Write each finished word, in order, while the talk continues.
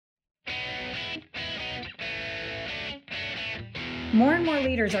More and more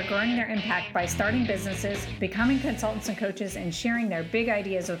leaders are growing their impact by starting businesses, becoming consultants and coaches, and sharing their big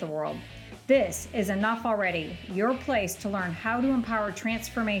ideas with the world. This is Enough Already, your place to learn how to empower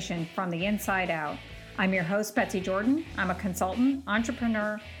transformation from the inside out. I'm your host, Betsy Jordan. I'm a consultant,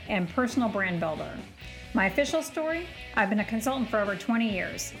 entrepreneur, and personal brand builder. My official story? I've been a consultant for over 20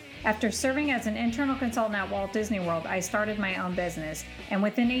 years. After serving as an internal consultant at Walt Disney World, I started my own business, and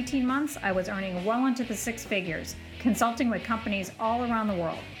within 18 months, I was earning well into the six figures, consulting with companies all around the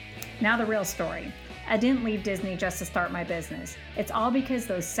world. Now the real story. I didn't leave Disney just to start my business. It's all because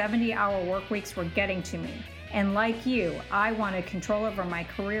those 70-hour work weeks were getting to me. And like you, I wanted control over my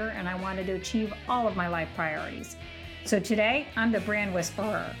career and I wanted to achieve all of my life priorities. So today, I'm the brand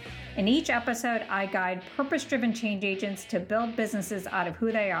whisperer. In each episode, I guide purpose-driven change agents to build businesses out of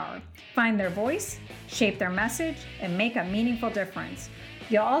who they are, find their voice, shape their message, and make a meaningful difference.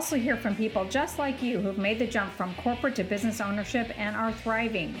 You'll also hear from people just like you who've made the jump from corporate to business ownership and are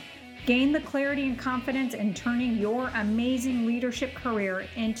thriving. Gain the clarity and confidence in turning your amazing leadership career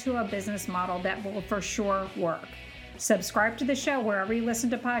into a business model that will for sure work. Subscribe to the show wherever you listen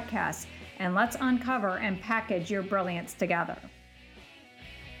to podcasts, and let's uncover and package your brilliance together.